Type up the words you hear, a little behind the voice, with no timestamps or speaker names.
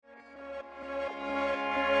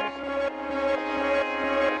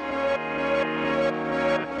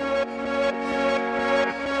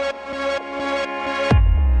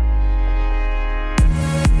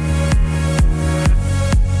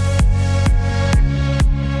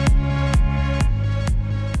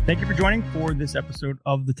Thank you for joining for this episode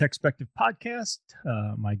of the TechSpective podcast.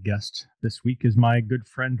 My guest this week is my good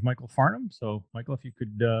friend, Michael Farnham. So, Michael, if you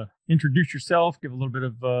could introduce yourself, give a little bit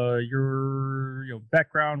of your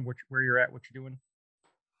background, where you're at, what you're doing.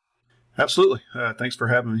 Absolutely. Thanks for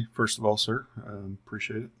having me, first of all, sir.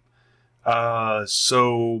 Appreciate it.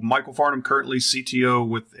 So Michael Farnham, currently CTO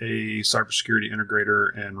with a cybersecurity integrator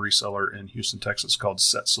and reseller in Houston, Texas called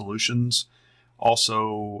Set Solutions.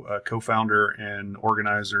 Also a co-founder and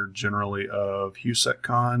organizer generally of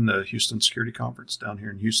HUSECCon, the Houston Security Conference down here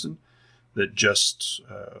in Houston that just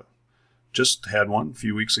had one a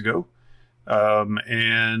few weeks ago.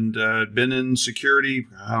 And been in security,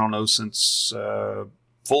 I don't know, since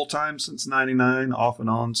full-time since 99, off and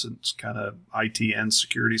on since kind of IT and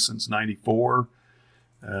security since 94.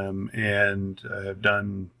 And have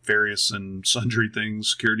done various and sundry things: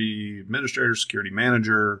 security administrator, security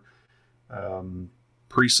manager,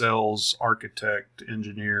 pre-sales, architect,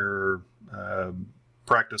 engineer,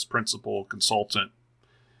 practice principal, consultant,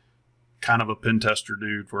 kind of a pen tester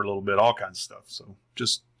dude for a little bit, all kinds of stuff. So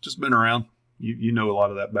just been around. You know a lot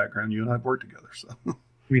of that background. You and I have worked together. So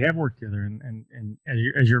we have worked together, and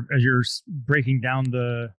as you're breaking down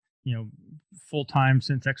the full time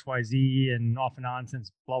since XYZ and off and on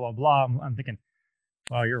since blah blah blah, I'm thinking,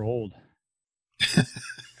 wow, you're old.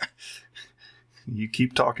 You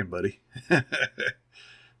keep talking, buddy.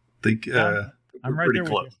 Think I'm right there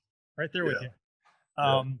close. With you. Right there with you.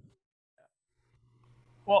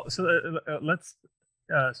 Well, so let's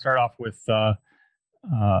start off with some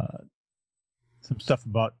stuff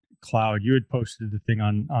about cloud. You had posted the thing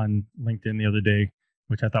on LinkedIn the other day,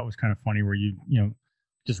 which I thought was kind of funny, where you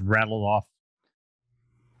just rattled off,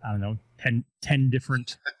 I don't know, 10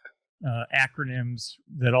 different acronyms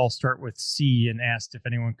that all start with C, and asked if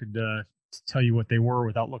anyone could tell you what they were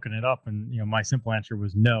without looking it up. And my simple answer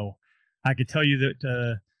was no. I could tell you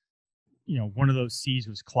that one of those C's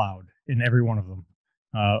was cloud in every one of them.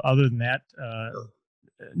 Other than that,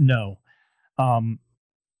 no.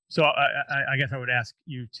 So I guess I would ask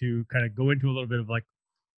you to kind of go into a little bit of like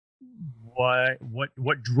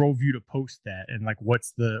what drove you to post that, and like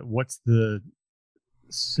what's the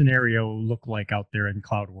scenario look like out there in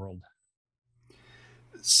cloud world.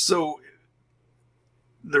 So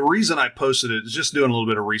the reason I posted it is just doing a little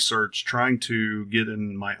bit of research, trying to get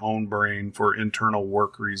in my own brain for internal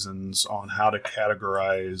work reasons on how to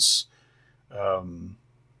categorize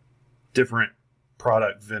different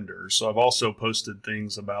product vendors. So I've also posted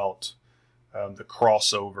things about the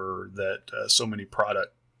crossover that so many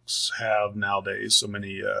products have nowadays, so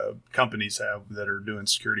many companies have that are doing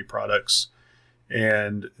security products,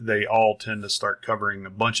 and they all tend to start covering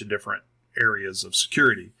a bunch of different areas of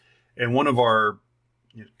security. And one of our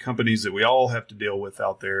companies that we all have to deal with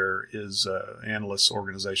out there is an analyst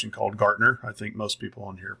organization called Gartner. I think most people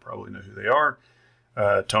on here probably know who they are.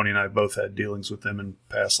 Tony and I both had dealings with them in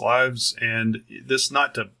past lives. And this,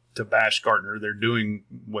 not to bash Gartner, they're doing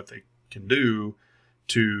what they can do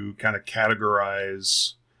to kind of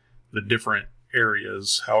categorize the different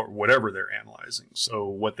areas, whatever they're analyzing. So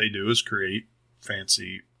what they do is create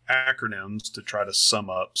fancy acronyms to try to sum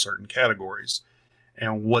up certain categories.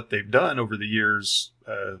 And what they've done over the years,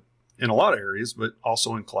 in a lot of areas, but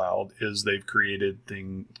also in cloud, is they've created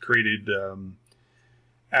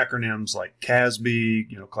acronyms like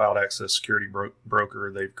CASB, Cloud Access Security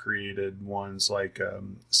Broker. They've created ones like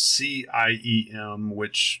CIEM,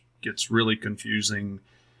 which gets really confusing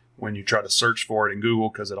when you try to search for it in Google,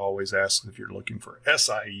 because it always asks if you're looking for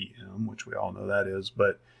SIEM, which we all know that is.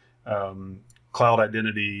 But Cloud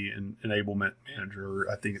Identity and Enablement Manager,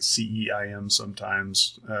 I think it's CEIM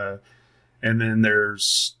sometimes. And then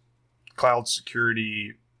there's Cloud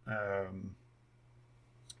Security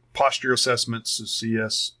Posture Assessments,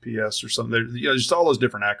 CSPS or something. Just all those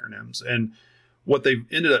different acronyms. And what they've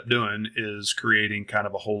ended up doing is creating kind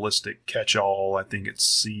of a holistic catch-all. I think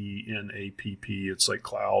it's CNAPP. It's like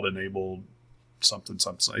Cloud Enabled something.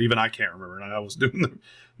 Even I can't remember. And I was doing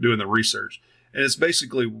the research. And it's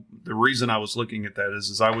basically, the reason I was looking at that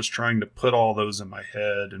is I was trying to put all those in my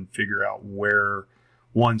head and figure out where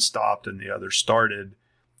one stopped and the other started.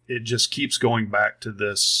 It just keeps going back to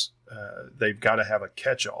this. They've got to have a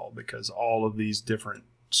catch-all, because all of these different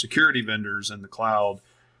security vendors in the cloud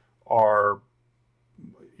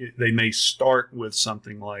they may start with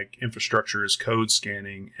something like infrastructure as code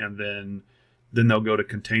scanning, and then they'll go to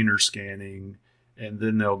container scanning, and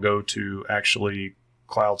then they'll go to actually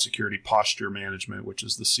cloud security posture management, which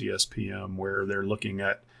is the CSPM, where they're looking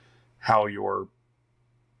at how your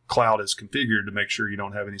cloud is configured to make sure you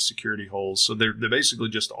don't have any security holes. So they're basically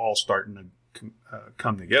just all starting to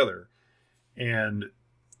come together. And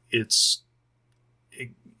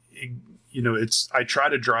I try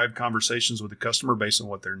to drive conversations with the customer based on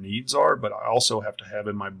what their needs are, but I also have to have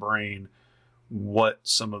in my brain what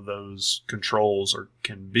some of those controls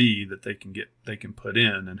can be that they can put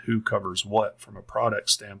in, and who covers what from a product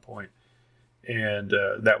standpoint. And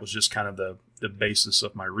that was just kind of the basis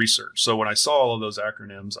of my research. So when I saw all of those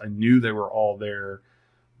acronyms, I knew they were all there,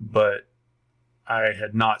 but I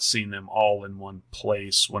had not seen them all in one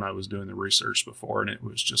place when I was doing the research before. And it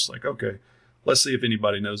was just like, okay, let's see if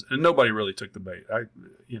anybody knows. And nobody really took the bait.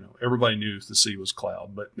 Everybody knew the C was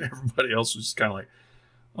cloud, but everybody else was kind of like,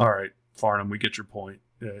 all right, Farnham, we get your point.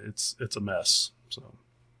 It's a mess. So,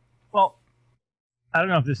 well, I don't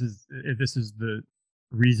know if this is the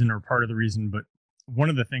reason or part of the reason, but one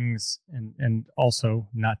of the things, and also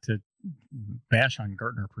not to bash on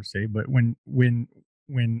Gartner per se, but when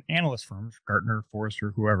analyst firms, Gartner,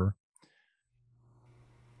 Forrester, whoever,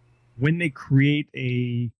 when they create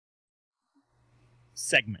a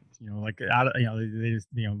segment,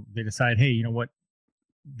 they decide, hey, you know what,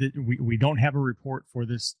 we don't have a report for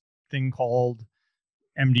this thing called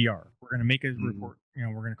MDR. We're going to make a report.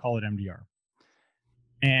 We're going to call it MDR.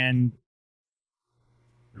 And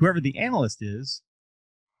whoever the analyst is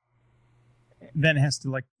then has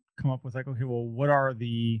to come up with okay, well, what are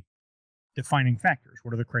the defining factors?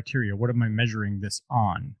 What are the criteria? What am I measuring this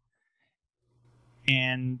on?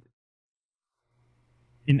 And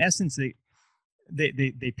in essence,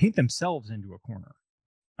 they paint themselves into a corner,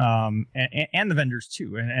 and the vendors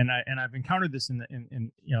too. And I've encountered this in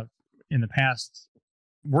the past,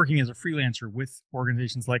 working as a freelancer with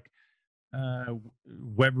organizations like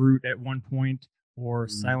Webroot at one point, or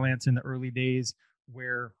Cylance in the early days,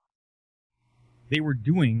 where they were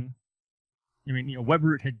doing.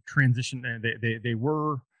 Webroot had transitioned. They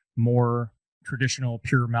were more traditional,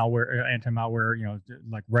 pure malware, anti-malware.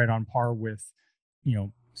 Right on par with,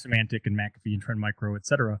 Symantec and McAfee and Trend Micro, et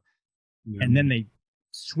cetera. Yeah. And then they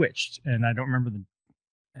switched, and I don't remember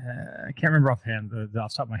I can't remember offhand off the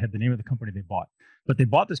top of my head the name of the company they bought. But they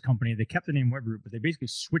bought this company. They kept the name Webroot, but they basically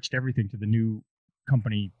switched everything to the new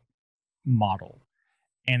company model,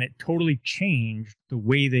 and it totally changed the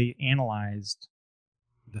way they analyzed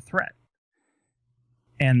the threat.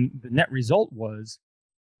 And the net result was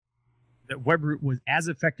that Webroot was as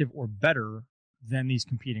effective or better than these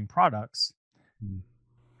competing products.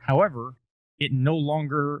 However, it no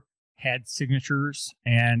longer had signatures,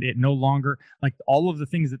 and it no longer, all of the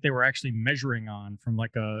things that they were actually measuring on from a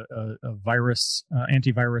virus,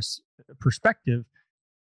 antivirus perspective,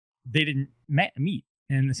 they didn't meet.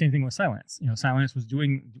 And the same thing with Cylance. Cylance was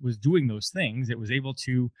doing those things. It was able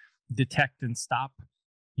to detect and stop,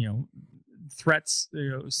 threats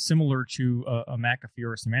similar to a McAfee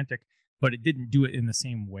or a Symantec, but it didn't do it in the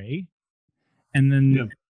same way. And then,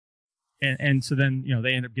 and so then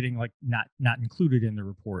they end up getting not included in the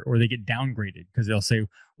report, or they get downgraded because they'll say,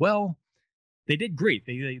 well, they did great.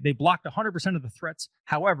 They blocked 100% of the threats.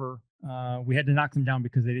 However, we had to knock them down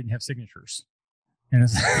because they didn't have signatures. And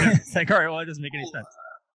it's all right, well, it doesn't make any sense.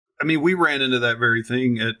 I mean, we ran into that very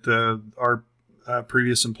thing at our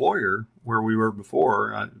previous employer where we were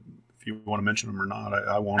before. If you want to mention them or not,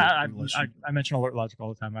 I won't. I mention AlertLogic all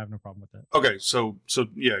the time. I have no problem with that. Okay, so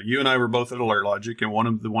yeah, you and I were both at AlertLogic, and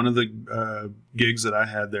one of the gigs that I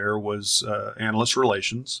had there was analyst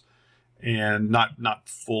relations, and not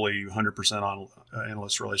fully 100% on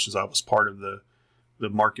analyst relations. I was part of the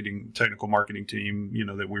technical marketing team,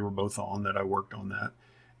 that we were both on, that I worked on that.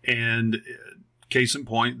 And case in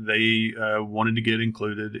point, they wanted to get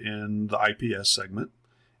included in the IPS segment.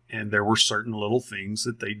 And there were certain little things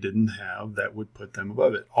that they didn't have that would put them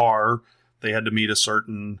above it. Or they had to meet a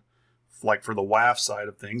certain, for the WAF side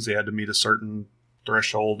of things, they had to meet a certain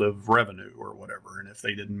threshold of revenue or whatever. And if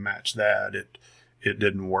they didn't match that, it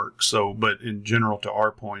didn't work. So, but in general, to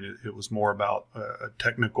our point, it was more about a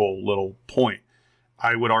technical little point.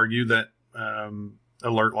 I would argue that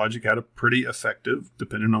AlertLogic had a pretty effective,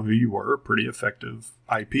 depending on who you were, pretty effective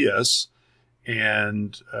IPS.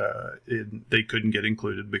 And they couldn't get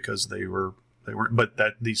included because they weren't. But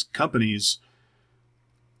that these companies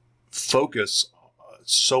focus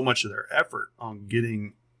so much of their effort on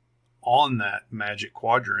getting on that magic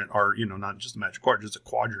quadrant, or not just the magic quadrant, just the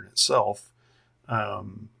quadrant itself,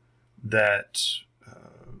 that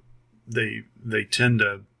they tend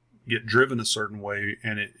to get driven a certain way,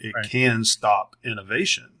 and it right. can stop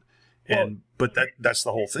innovation. But that's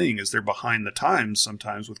the whole thing, is they're behind the times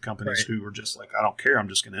sometimes with companies right. who are just I don't care, I'm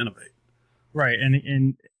just going to innovate. Right.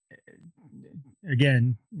 And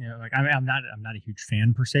again, I'm not a huge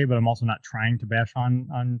fan per se, but I'm also not trying to bash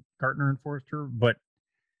on Gartner and Forrester. But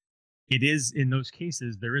it is, in those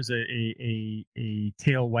cases, there is a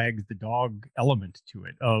tail wags the dog element to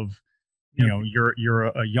it of, you know, you're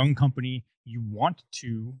a young company, you want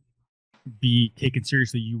to be taken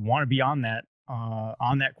seriously, you want to be on that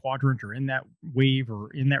quadrant or in that wave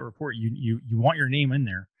or in that report, you want your name in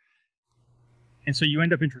there. And so you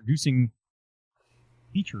end up introducing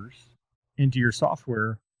features into your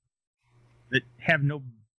software that have no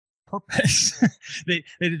purpose.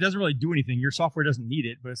 It doesn't really do anything. Your software doesn't need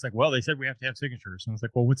it, but it's like, well, they said we have to have signatures. And it's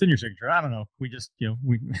like, well, what's in your signature? I don't know. We just, we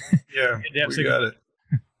we got it.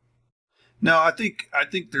 No, I think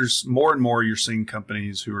there's more and more you're seeing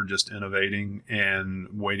companies who are just innovating and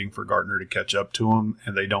waiting for Gartner to catch up to them,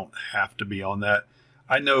 and they don't have to be on that.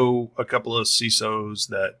 I know a couple of CISOs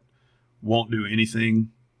that won't do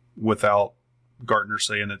anything without Gartner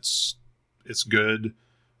saying it's good.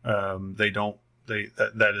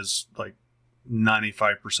 That is like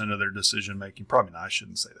 95% of their decision making. Probably not. I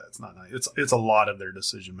shouldn't say that. It's not. It's a lot of their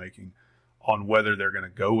decision making on whether they're going to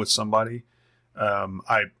go with somebody.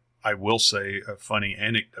 I will say a funny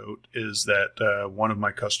anecdote is that one of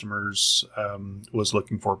my customers was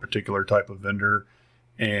looking for a particular type of vendor,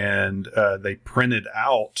 and they printed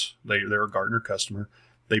out. They're a Gartner customer.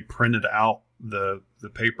 They printed out the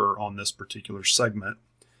paper on this particular segment,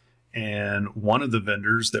 and one of the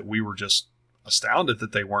vendors that we were just astounded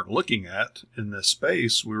that they weren't looking at in this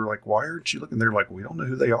space, we were like, why aren't you looking? They're like, we don't know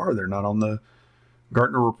who they are. They're not on the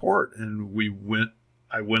Gartner report. And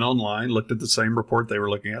I went online, looked at the same report they were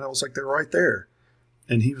looking at. I was like, they're right there.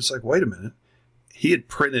 And he was like, wait a minute. He had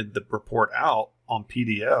printed the report out on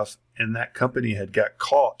PDF, and that company had got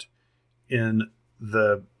caught in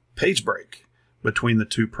the page break between the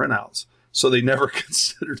two printouts. So they never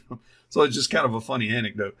considered them. So it's just kind of a funny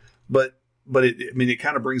anecdote. But it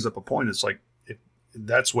kind of brings up a point. It's like,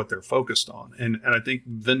 that's what they're focused on. And I think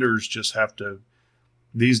vendors just have to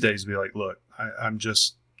these days be like, look, I'm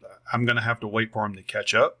going to have to wait for them to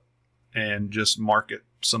catch up and just market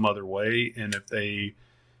some other way. And if they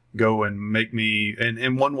go and make me,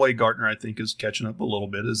 and one way Gartner, I think, is catching up a little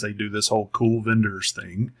bit is they do this whole cool vendors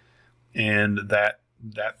thing. And that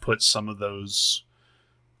puts some of those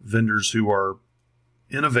vendors who are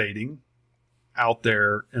innovating out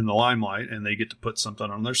there in the limelight, and they get to put something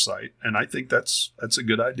on their site. And I think that's a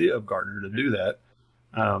good idea of Gartner to do that.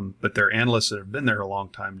 But their analysts that have been there a long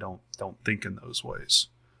time don't think in those ways.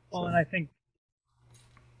 Well, and I think,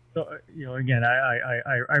 so, again,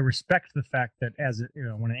 I respect the fact that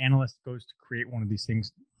when an analyst goes to create one of these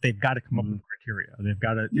things, they've got to come up with criteria. They've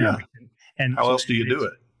got to, and how else do you do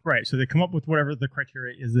it? Right. So they come up with whatever the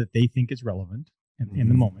criteria is that they think is relevant in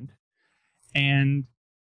the moment. And,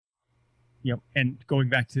 and going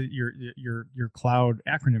back to your cloud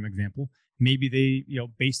acronym example, maybe they,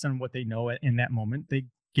 based on what they know in that moment, they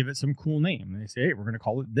give it some cool name. And they say, hey, we're going to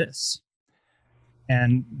call it this.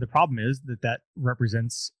 And the problem is that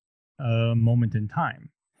represents a moment in time.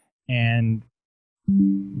 And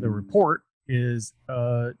the report is,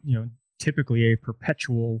 typically a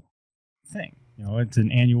perpetual thing. It's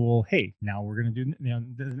an annual, hey, now we're going to do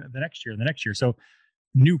the next year, the next year. So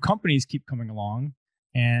new companies keep coming along,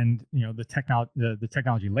 and the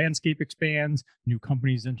technology landscape expands, new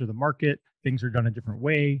companies enter the market, things are done a different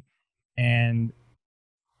way. And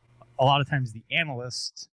a lot of times the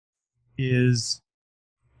analyst is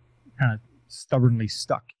kind of stubbornly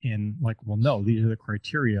stuck in like, well, no, these are the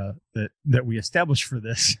criteria that we established for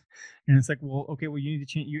this. And it's like, well, okay, well, you need to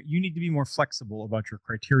change, you need to be more flexible about your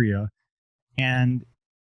criteria and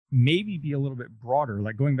maybe be a little bit broader.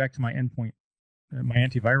 Like going back to my endpoint, my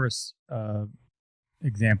antivirus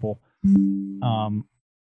example,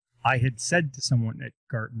 I had said to someone at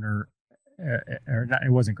Gartner, or not, it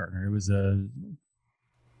wasn't Gartner, it was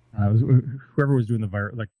whoever was doing the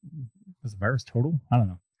virus, like, was the Virus Total? I don't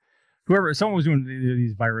know. Someone was doing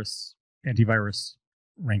these antivirus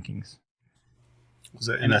rankings. Was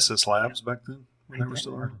that NSS Labs back then? When they were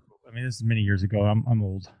still around? I mean, this is many years ago. I'm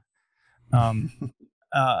old.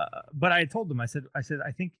 But I told them, I said,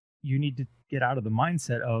 I think you need to get out of the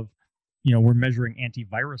mindset of, we're measuring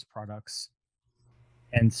antivirus products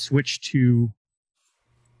and switch to,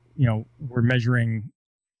 we're measuring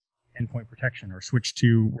endpoint protection, or switch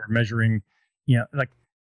to we're measuring, like,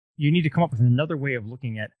 you need to come up with another way of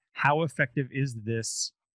looking at how effective is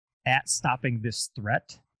this at stopping this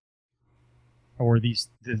threat or this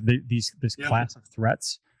class of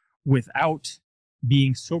threats without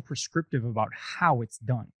being so prescriptive about how it's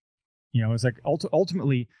done. It's like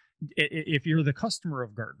ultimately, if you're the customer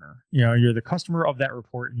of Gartner, you're the customer of that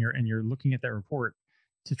report, and you're looking at that report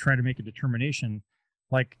to try to make a determination,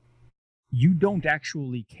 like, you don't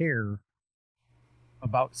actually care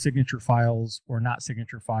about signature files or not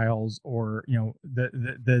signature files, or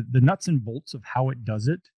the nuts and bolts of how it does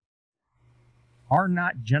it are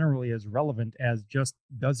not generally as relevant as just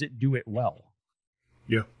does it do it well.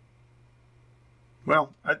 Yeah.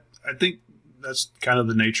 Well, I think that's kind of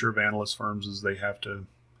the nature of analyst firms, is they have to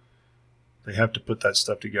put that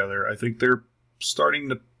stuff together. I think they're starting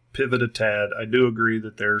to pivot a tad. I do agree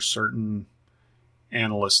that there are certain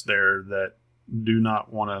analysts there that do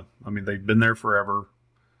not want to. I mean, they've been there forever.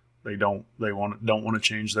 They don't want to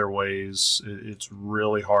change their ways. It's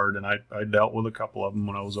really hard, and I dealt with a couple of them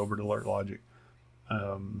when I was over at AlertLogic.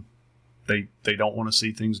 They don't want to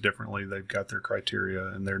see things differently. They've got their criteria,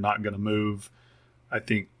 and they're not going to move. I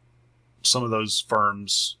think some of those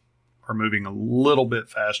firms are moving a little bit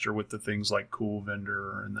faster with the things like Cool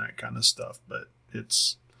Vendor and that kind of stuff. But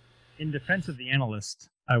it's, in defense of the analyst,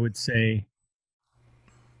 I would say,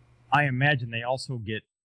 I imagine they also get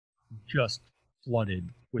just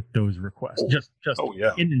flooded with those requests. Just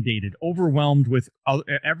inundated, overwhelmed with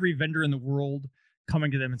every vendor in the world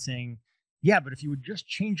coming to them and saying, yeah, but if you would just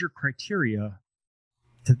change your criteria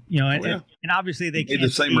to, and obviously they can't the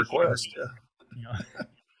same request. Yeah.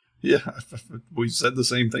 Yeah, we said the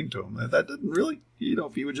same thing to them. That didn't really,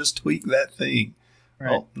 if you would just tweak that thing.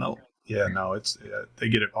 Right. Oh, no. Yeah, no, they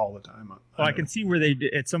get it all the time. Well, I can see where they,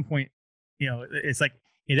 at some point, it's like,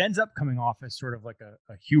 it ends up coming off as sort of like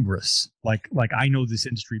a hubris, like I know this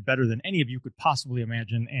industry better than any of you could possibly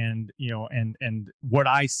imagine, and and what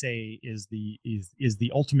I say is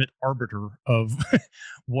the ultimate arbiter of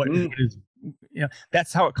what is.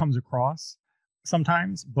 That's how it comes across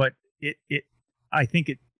sometimes, but I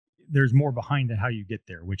think there's more behind it, how you get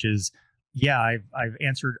there, which is, yeah, I've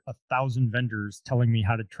answered 1,000 vendors telling me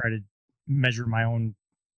how to try to measure my own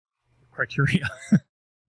criteria.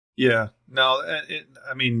 Yeah. No,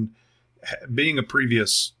 I mean, being a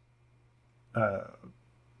previous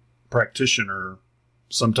practitioner,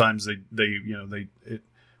 sometimes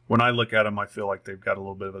when I look at them, I feel like they've got a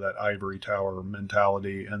little bit of that ivory tower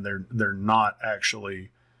mentality, and they're not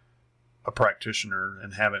actually a practitioner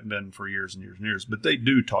and haven't been for years and years and years. But they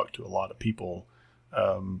do talk to a lot of people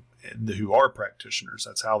who are practitioners.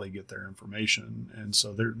 That's how they get their information, and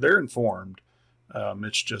so they're informed.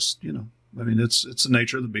 It's just I mean, it's the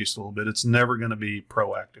nature of the beast a little bit. It's never going to be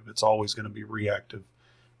proactive. It's always going to be reactive.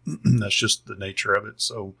 That's just the nature of it.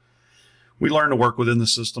 So we learn to work within the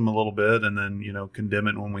system a little bit, and then, condemn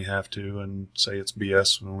it when we have to, and say it's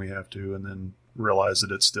BS when we have to, and then realize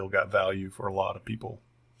that it's still got value for a lot of people.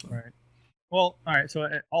 So. Right. Well, all right. So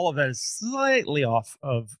all of that is slightly off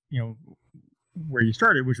of, where you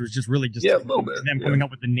started, which was just really just a little bit. Them coming up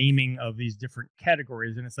with the naming of these different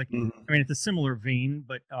categories. And it's like, I mean, it's a similar vein,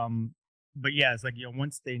 but yeah, it's like,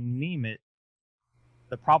 once they name it,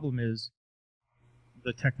 the problem is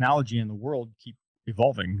the technology in the world keep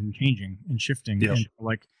evolving and changing and shifting. Yes. And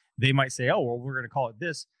like, they might say, oh, well, we're going to call it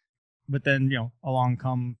this, but then, along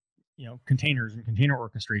come, containers and container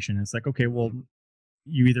orchestration. And it's like, okay, well,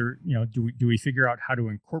 you either, do we figure out how to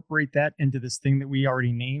incorporate that into this thing that we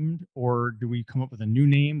already named, or do we come up with a new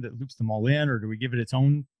name that loops them all in, or do we give it its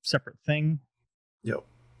own separate thing? Yep.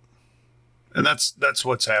 And that's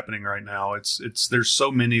what's happening right now. There's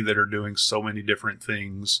so many that are doing so many different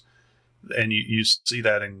things, and you see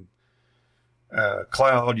that in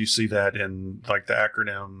cloud. You see that in like the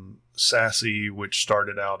acronym SASE, which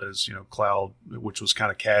started out as cloud, which was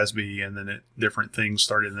kind of CASB, and then different things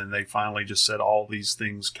started, and then they finally just said all these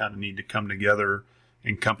things kind of need to come together,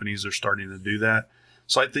 and companies are starting to do that.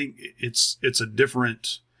 So I think it's a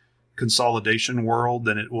different consolidation world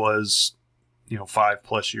than it was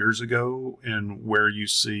 5+ years ago, and where you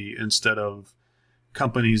see, instead of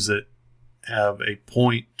companies that have a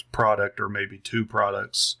point product or maybe two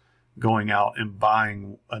products, going out and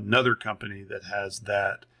buying another company that has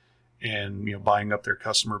that, and buying up their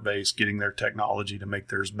customer base, getting their technology to make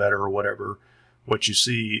theirs better or whatever. What you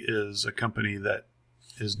see is a company that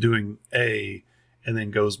is doing A, and then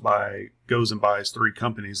goes and buys 3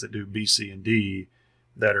 companies that do B, C, and D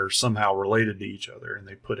that are somehow related to each other, and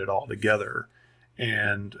they put it all together.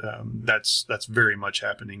 And that's very much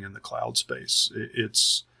happening in the cloud space.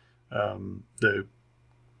 It's the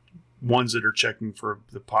ones that are checking for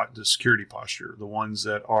the security posture, the ones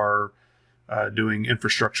that are doing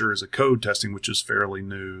infrastructure as a code testing, which is fairly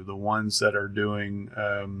new, the ones that are doing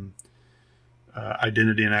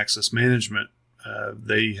identity and access management,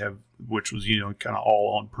 they have, which was kind of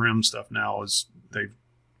all on-prem stuff now, is they've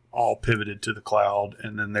all pivoted to the cloud,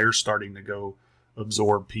 and then they're starting to go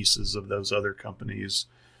absorb pieces of those other companies.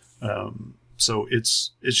 So I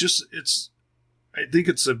think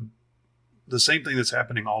it's the same thing that's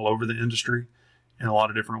happening all over the industry, in a lot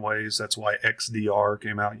of different ways. That's why XDR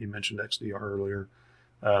came out. You mentioned XDR earlier,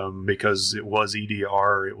 because it was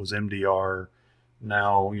EDR, it was MDR.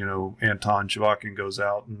 Now, Anton Chavakin goes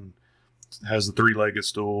out and has the three-legged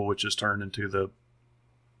stool, which is turned into the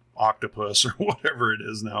octopus or whatever it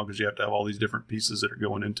is now, because you have to have all these different pieces that are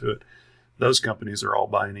going into it. Those companies are all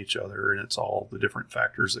buying each other, and it's all the different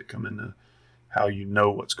factors that come into how you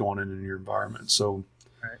know what's going on in your environment. So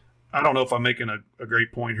right. I don't know if I'm making a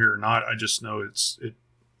great point here or not. I just know it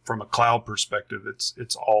from a cloud perspective,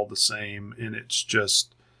 it's all the same, and it's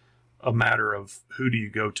just a matter of who do you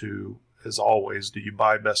go to. As always, do you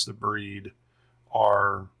buy best of breed,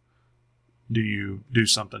 or do you do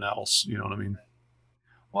something else? You know what I mean?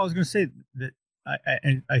 Well, I was going to say that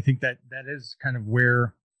I think that is kind of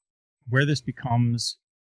where this becomes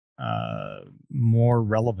more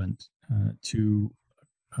relevant to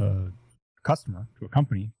a customer, to a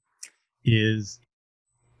company, is,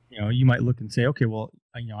 you might look and say, okay, well,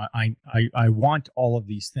 I want all of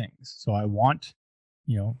these things. So I want,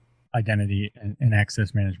 identity and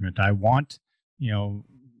access management. I want,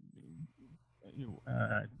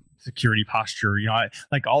 security posture,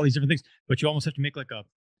 like all these different things, but you almost have to make like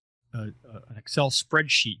an Excel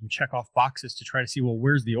spreadsheet and check off boxes to try to see, well,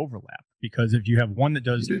 where's the overlap? Because if you have one that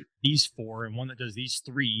does these 4 and one that does these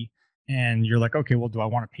 3, and you're like, okay, well, do I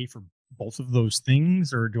want to pay for both of those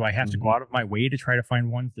things, or do I have to go out of my way to try to find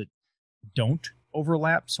ones that don't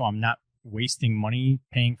overlap, so I'm not wasting money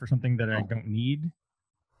paying for something that I don't need?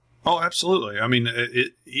 Oh, absolutely. I mean,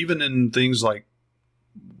 even in things like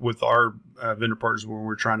with our vendor partners, when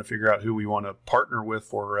we're trying to figure out who we want to partner with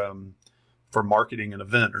for marketing an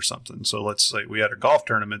event or something. So let's say we had a golf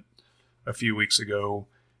tournament a few weeks ago,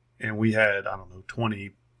 and we had,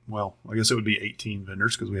 20, well, I guess it would be 18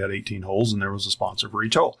 vendors, because we had 18 holes and there was a sponsor for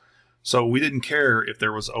each hole. So we didn't care if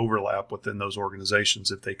there was overlap within those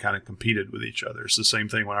organizations, if they kind of competed with each other. It's the same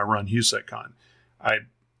thing when I run HUSECCon.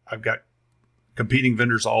 I've got competing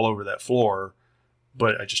vendors all over that floor,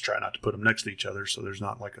 but I just try not to put them next to each other so there's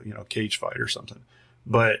not like a cage fight or something.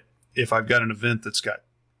 But if I've got an event that's got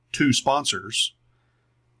 2 sponsors,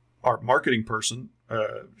 our marketing person,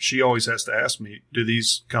 she always has to ask me, do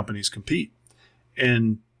these companies compete?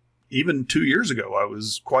 And even 2 years ago, it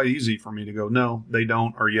was quite easy for me to go, no, they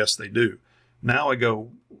don't, or yes, they do. Now I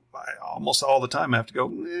almost all the time I have to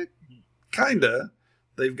go, kinda.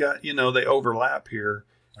 They've got, they overlap here.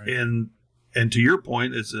 Right. And to your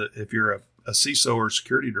point, is if you're a CISO or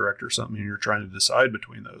security director or something, and you're trying to decide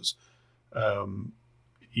between those,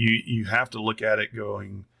 you have to look at it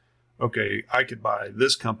going, okay, I could buy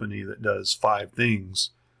this company that does 5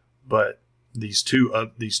 things, but these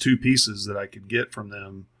two pieces that I could get from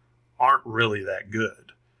them aren't really that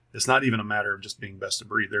good. It's not even a matter of just being best of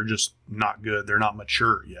breed. They're just not good. They're not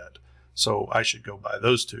mature yet. So I should go buy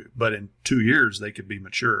those 2. But in 2 years, they could be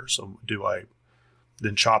mature. So do I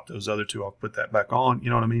then chop those other 2? I'll put that back on. You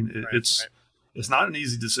know what I mean? It's not an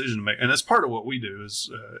easy decision to make. And that's part of what we do is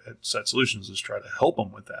at Set Solutions, is try to help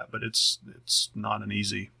them with that. But it's not an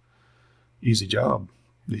easy job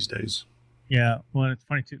these days. Yeah. Well, it's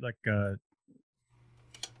funny too, like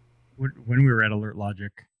when we were at Alert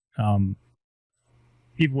Logic,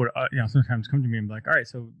 people would sometimes come to me and be like, all right,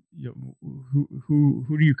 so who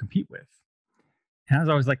do you compete with? And I was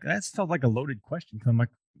always like, that felt like a loaded question, because I'm like,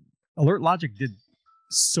 Alert Logic did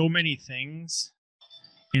so many things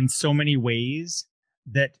in so many ways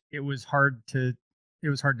that it was hard to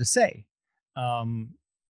say.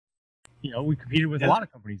 We competed with a lot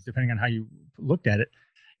of companies depending on how you looked at it.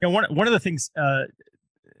 One of the things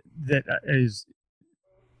that is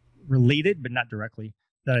related but not directly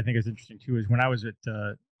that I think is interesting too is when I was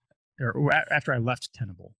after I left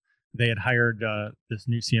Tenable, they had hired this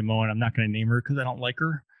new CMO, and I'm not going to name her because I don't like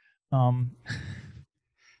her.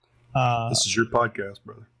 This is your podcast,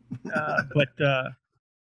 brother. But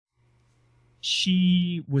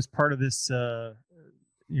she was part of this,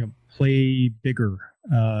 Play Bigger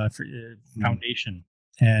foundation,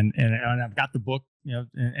 and I've got the book,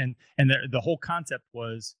 and the whole concept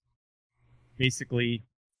was basically,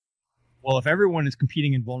 well, if everyone is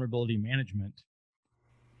competing in vulnerability management,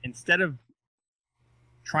 instead of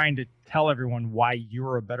trying to tell everyone why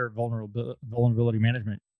you're a better vulnerability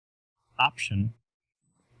management option,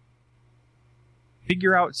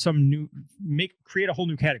 figure out create a whole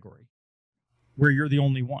new category where you're the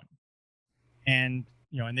only one. And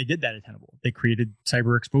and they did that at Tenable. They created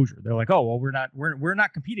cyber exposure. They're like, oh, well, we're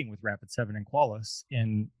not competing with Rapid7 and Qualys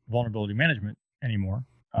in vulnerability management anymore.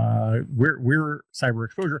 We're cyber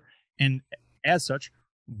exposure, and as such,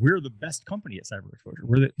 we're the best company at cyber exposure.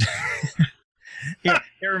 Yeah,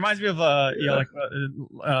 it reminds me of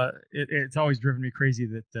it's always driven me crazy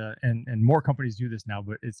that and more companies do this now,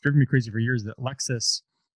 but it's driven me crazy for years that Lexus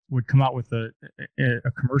would come out with a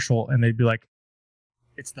commercial and they'd be like,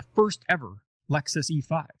 it's the first ever Lexus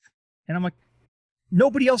E5. And I'm like,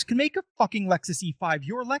 nobody else can make a fucking Lexus E5.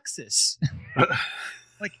 You're Lexus.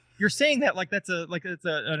 Like you're saying that like it's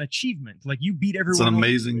an achievement. Like you beat everyone. It's an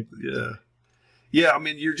amazing, yeah. I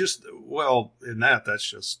mean, you're just in that's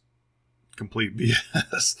just complete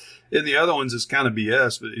BS. And the other ones is kind of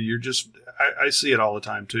BS, but you're just I see it all the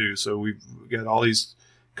time too. So we've got all these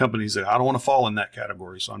companies that I don't want to fall in that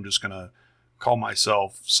category, so I'm just going to call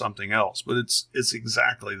myself something else. But it's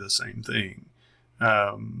exactly the same thing.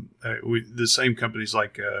 The same companies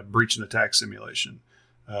like breach and attack simulation,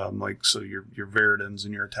 like so your Veridans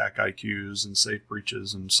and your attack IQs and safe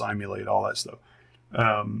breaches and simulate all that stuff.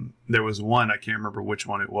 There was one, I can't remember which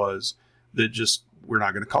one it was, that just we're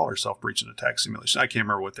not going to call ourselves breach and attack simulation. I can't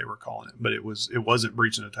remember what they were calling it, but it wasn't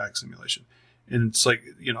breach and attack simulation. And it's like,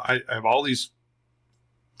 I have all these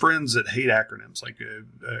friends that hate acronyms, like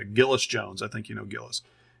Gillis Jones. I think you know Gillis.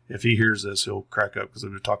 If he hears this, he'll crack up because I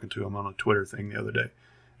was talking to him on a Twitter thing the other day.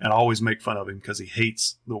 And I always make fun of him because he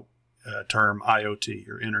hates the term IoT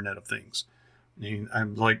or Internet of Things. And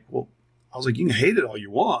I'm like, I was like, you can hate it all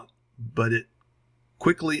you want, but it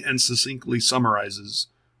quickly and succinctly summarizes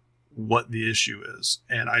what the issue is.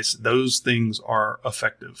 And those things are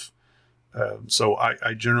effective. So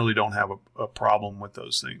I generally don't have a problem with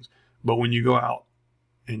those things. But when you go out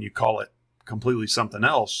and you call it completely something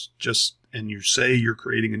else, and you say you're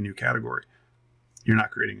creating a new category, you're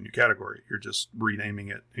not creating a new category. You're just renaming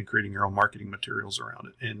it and creating your own marketing materials around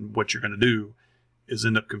it. And what you're going to do is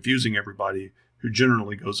end up confusing everybody who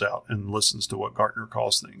generally goes out and listens to what Gartner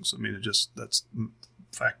calls things. I mean, that's the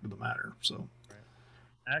fact of the matter. So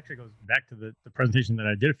it actually goes back to the presentation that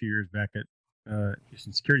I did a few years back at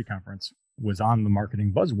Houston Security Conference was on the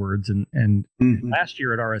marketing buzzwords. And last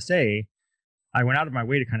year at RSA, I went out of my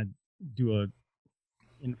way to kind of do a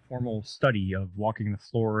informal study of walking the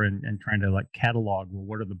floor and trying to like catalog, well,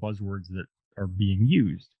 what are the buzzwords that are being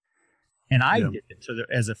used? And I did it so that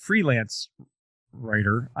as a freelance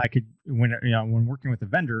writer, I could, when working with a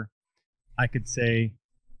vendor, I could say,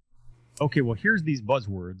 okay, well, here's these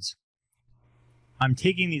buzzwords. I'm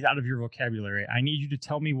taking these out of your vocabulary. I need you to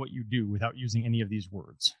tell me what you do without using any of these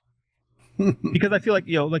words. Because I feel like,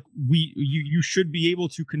 you should be able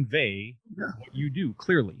to convey what you do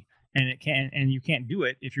clearly. And you can't do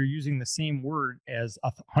it if you're using the same word as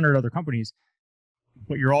 100 other companies,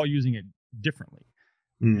 but you're all using it differently.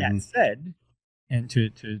 That said, and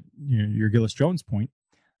to your Gillis Jones point,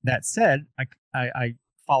 that said, I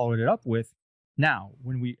followed it up with, now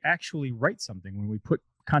when we actually write something, when we put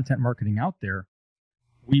content marketing out there,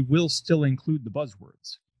 we will still include the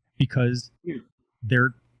buzzwords because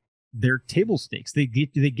they're table stakes. They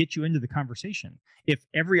get you into the conversation. If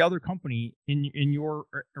every other company in your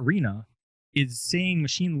arena is saying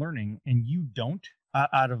machine learning and you don't,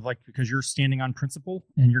 out of like, because you're standing on principle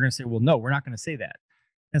and you're going to say, well, no, we're not going to say that.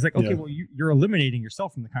 And it's like, okay, well, you're eliminating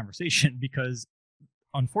yourself from the conversation because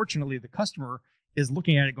unfortunately the customer is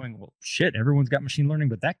looking at it going, well, shit, everyone's got machine learning,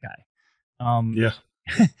 but that guy.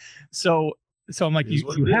 So I'm like,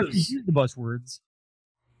 you have to use the buzzwords,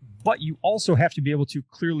 but you also have to be able to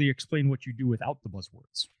clearly explain what you do without the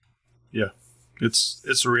buzzwords. Yeah. It's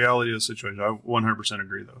the reality of the situation. I 100%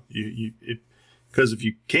 agree, though. Because if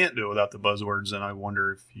you can't do it without the buzzwords, then I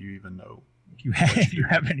wonder if you even know if you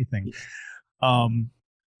have anything. All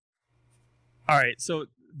right. So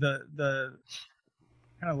the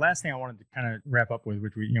kind of last thing I wanted to kind of wrap up with,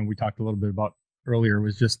 which we talked a little bit about earlier,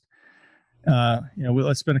 was just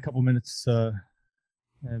let's spend a couple minutes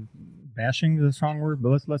bashing is a wrong word,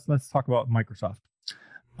 but let's talk about Microsoft.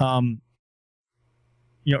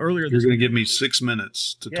 Earlier you're going to give me 6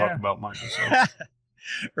 minutes to talk about Microsoft.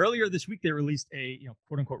 Earlier this week, they released a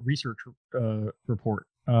quote unquote research report,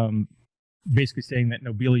 basically saying that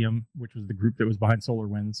Nobilium, which was the group that was behind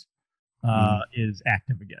SolarWinds, is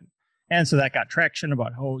active again. And so that got traction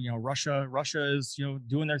about Russia is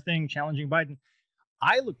doing their thing, challenging Biden.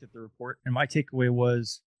 I looked at the report and my takeaway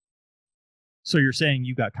was, so you're saying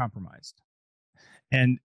you got compromised.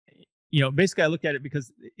 And basically I looked at it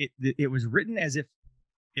because it was written as if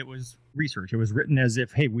it was research. It was written as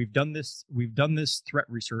if, hey, we've done this threat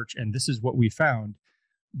research and this is what we found.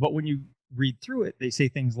 But when you read through it, they say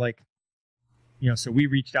things like, so we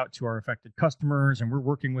reached out to our affected customers and we're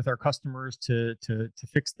working with our customers to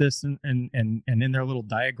fix this. And in their little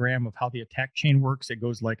diagram of how the attack chain works, it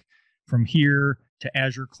goes like from here to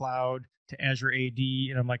Azure Cloud to Azure AD.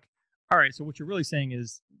 And I'm like, all right, so what you're really saying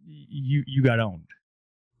is you got owned.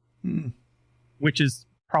 which is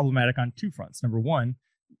problematic on two fronts. Number one,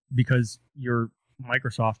 because your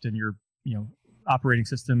Microsoft and your operating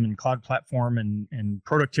system and cloud platform and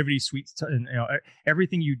productivity suites and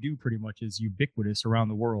everything you do pretty much is ubiquitous around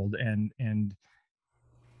the world, and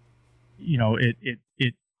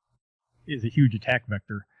it is a huge attack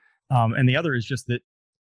vector. And the other is just that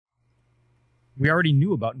we already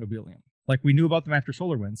knew about Nobilium. Like, we knew about them after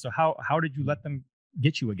SolarWinds. So how did you let them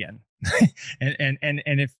get you again?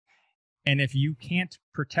 and if you can't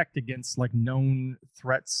protect against like known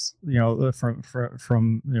threats,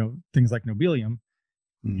 from things like Nobilium,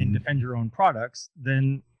 and defend your own products,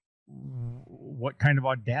 then what kind of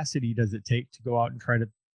audacity does it take to go out and try to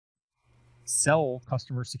sell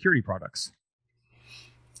customer security products?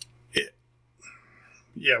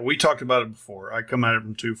 Yeah, we talked about it before. I come at it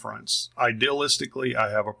from two fronts. Idealistically,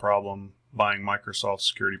 I have a problem buying Microsoft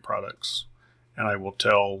security products, and I will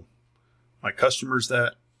tell my customers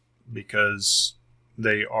that, because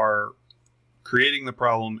they are creating the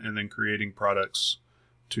problem and then creating products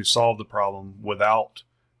to solve the problem without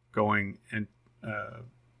going and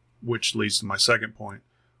which leads to my second point,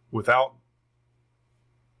 without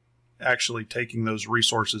actually taking those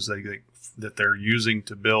resources that they're using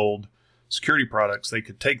to build security products. They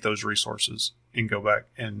could take those resources and go back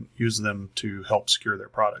and use them to help secure their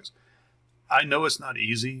products. I know it's not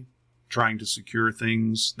easy trying to secure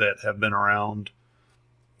things that have been around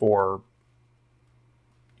for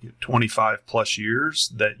 25 plus years,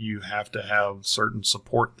 that you have to have certain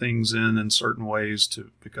support things in certain ways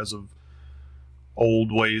because of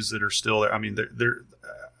old ways that are still there. I mean,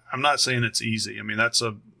 I'm not saying it's easy. I mean, that's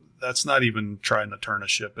not even trying to turn a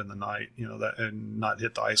ship in the night, and not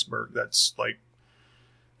hit the iceberg. That's like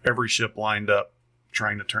every ship lined up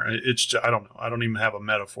trying to turn. It's just, I don't know. I don't even have a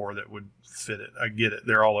metaphor that would fit it. I get it.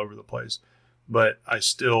 They're all over the place, but I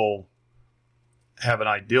still have an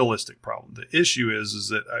idealistic problem. The issue is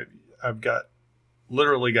that I've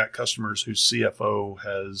literally got customers whose CFO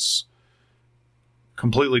has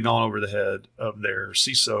completely gone over the head of their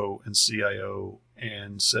CISO and CIO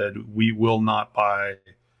and said, we will not buy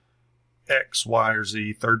X, Y, or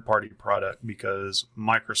Z third-party product because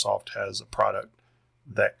Microsoft has a product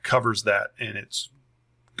that covers that and it's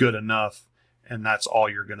good enough, and that's all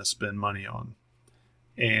you're going to spend money on.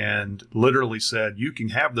 And literally said, you can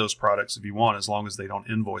have those products if you want, as long as they don't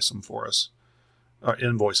invoice us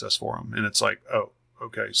for them. And it's like, oh,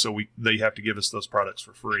 okay, so they have to give us those products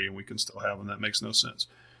for free and we can still have them. That makes no sense.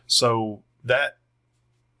 So that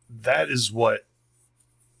is what,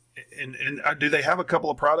 and do they have a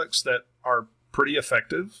couple of products that are pretty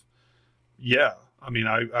effective? Yeah. I mean,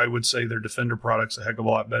 I would say their Defender product's a heck of a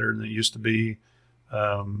lot better than it used to be.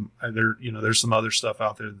 There's some other stuff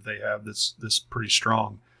out there that they have that's pretty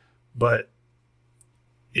strong, but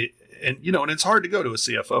and it's hard to go to a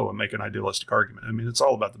CFO and make an idealistic argument. I mean, it's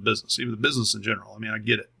all about the business, even the business in general. I mean, I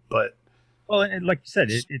get it, but and like you said,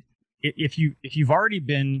 if you've already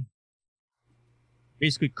been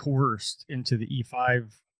basically coerced into the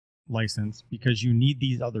E5 license because you need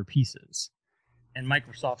these other pieces, and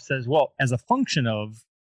Microsoft says, well, as a function of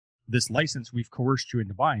this license we've coerced you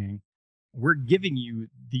into buying, we're giving you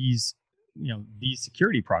these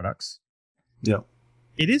security products. Yeah.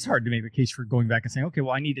 It is hard to make a case for going back and saying, okay,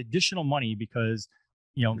 well, I need additional money because,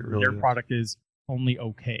 their product is only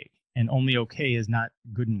okay, and only okay is not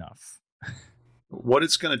good enough. What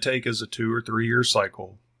it's going to take is a 2 or 3 year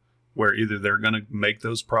cycle where either they're going to make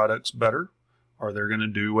those products better, or they're going to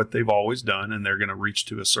do what they've always done, and they're going to reach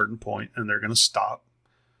to a certain point and they're going to stop,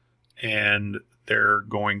 and they're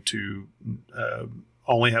going to,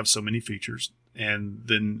 only have so many features, and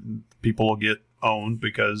then people will get owned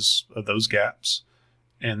because of those gaps,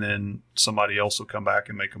 and then somebody else will come back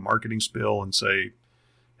and make a marketing spill and say,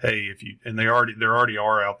 hey, they already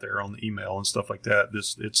are out there on the email and stuff like that,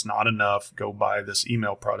 it's not enough, go buy this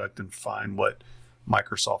email product and find what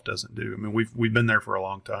Microsoft doesn't do. I mean, we've been there for a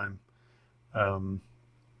long time. And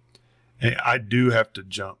I do have to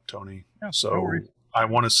jump, Tony. Yeah, so no worries. I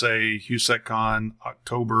want to say HUSECCon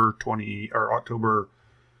October 20th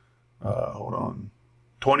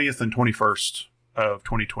and 21st of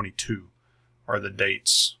 2022 are the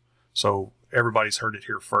dates. So everybody's heard it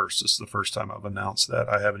here first. This is the first time I've announced that.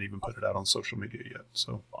 I haven't even put it out on social media yet.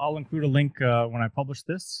 So I'll include a link when I publish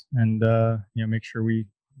this, and make sure we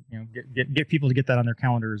get people to get that on their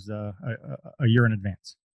calendars a year in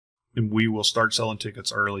advance. And we will start selling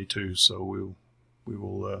tickets early too. So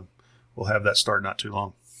we'll have that start not too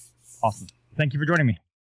long. Awesome. Thank you for joining me.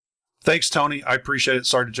 Thanks, Tony. I appreciate it.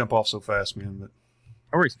 Sorry to jump off so fast, man, but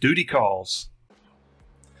no worries. Duty calls.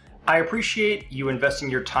 I appreciate you investing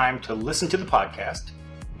your time to listen to the podcast,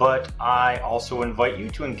 but I also invite you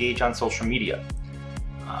to engage on social media.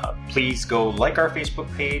 Please go like our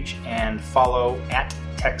Facebook page and follow at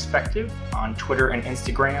Techspective on Twitter and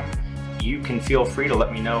Instagram. You can feel free to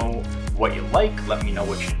let me know what you like, let me know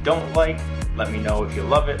what you don't like, let me know if you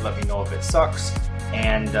love it, let me know if it sucks,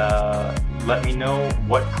 and let me know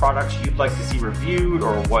what products you'd like to see reviewed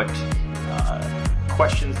or what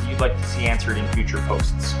questions you'd like to see answered in future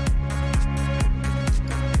posts.